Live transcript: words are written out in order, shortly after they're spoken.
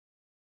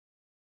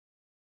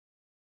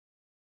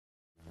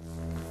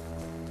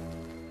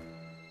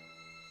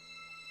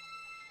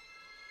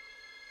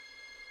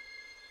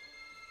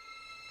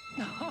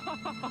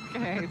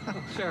Okay,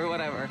 sure,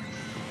 whatever.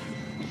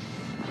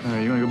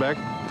 You wanna go back?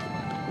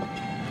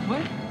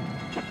 What?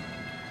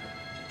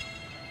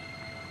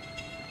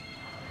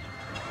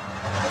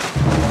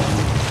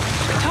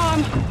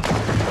 Tom!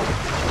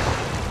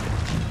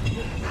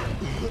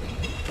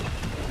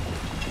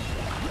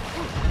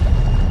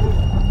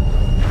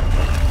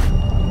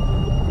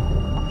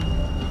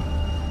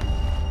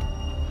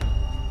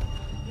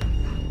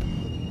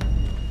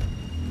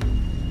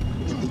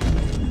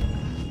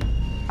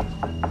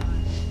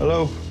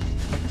 Hello.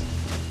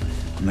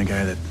 I'm the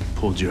guy that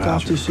pulled you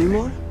out. Dr.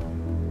 Seymour?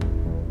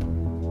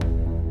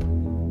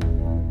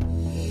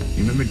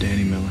 You remember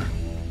Danny Miller?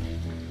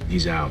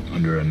 He's out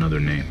under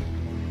another name.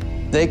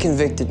 They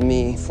convicted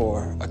me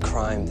for a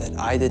crime that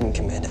I didn't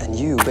commit, and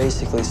you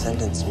basically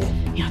sentenced me.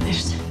 You know,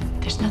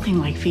 there's nothing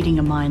like feeding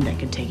a mind that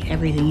can take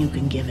everything you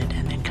can give it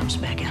and then comes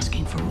back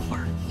asking for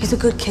more. He's a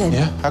good kid.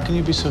 Yeah? How can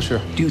you be so sure?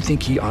 Do you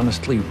think he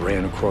honestly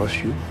ran across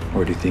you,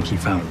 or do you think he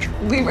found you?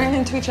 We ran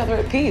into each other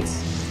at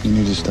Pete's. You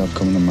need to stop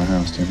coming to my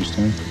house, do you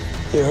understand?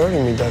 You're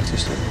hurting me, Dr.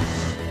 Seymour.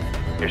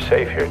 You're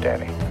safe here,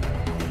 Danny.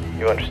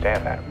 You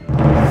understand that?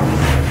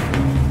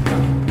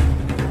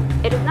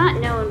 It is not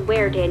known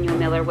where Daniel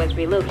Miller was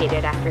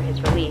relocated after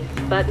his release,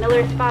 but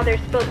Miller's father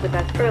spoke with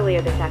us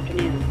earlier this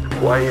afternoon.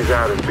 Why he's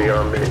out is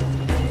beyond me.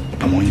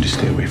 I want you to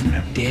stay away from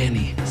him.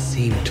 Danny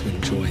seemed to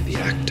enjoy the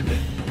act of it.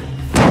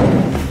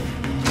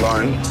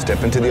 Lauren,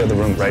 step into the other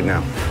room right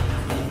now.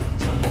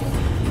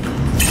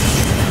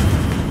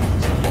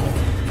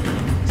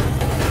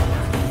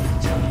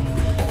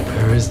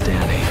 Where is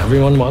Danny?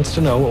 Everyone wants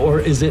to know, or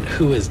is it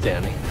who is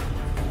Danny?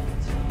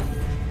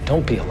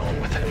 Don't be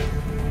alone with him.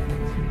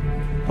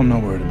 I'm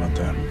not worried about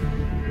that.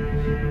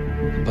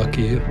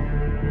 Lucky you.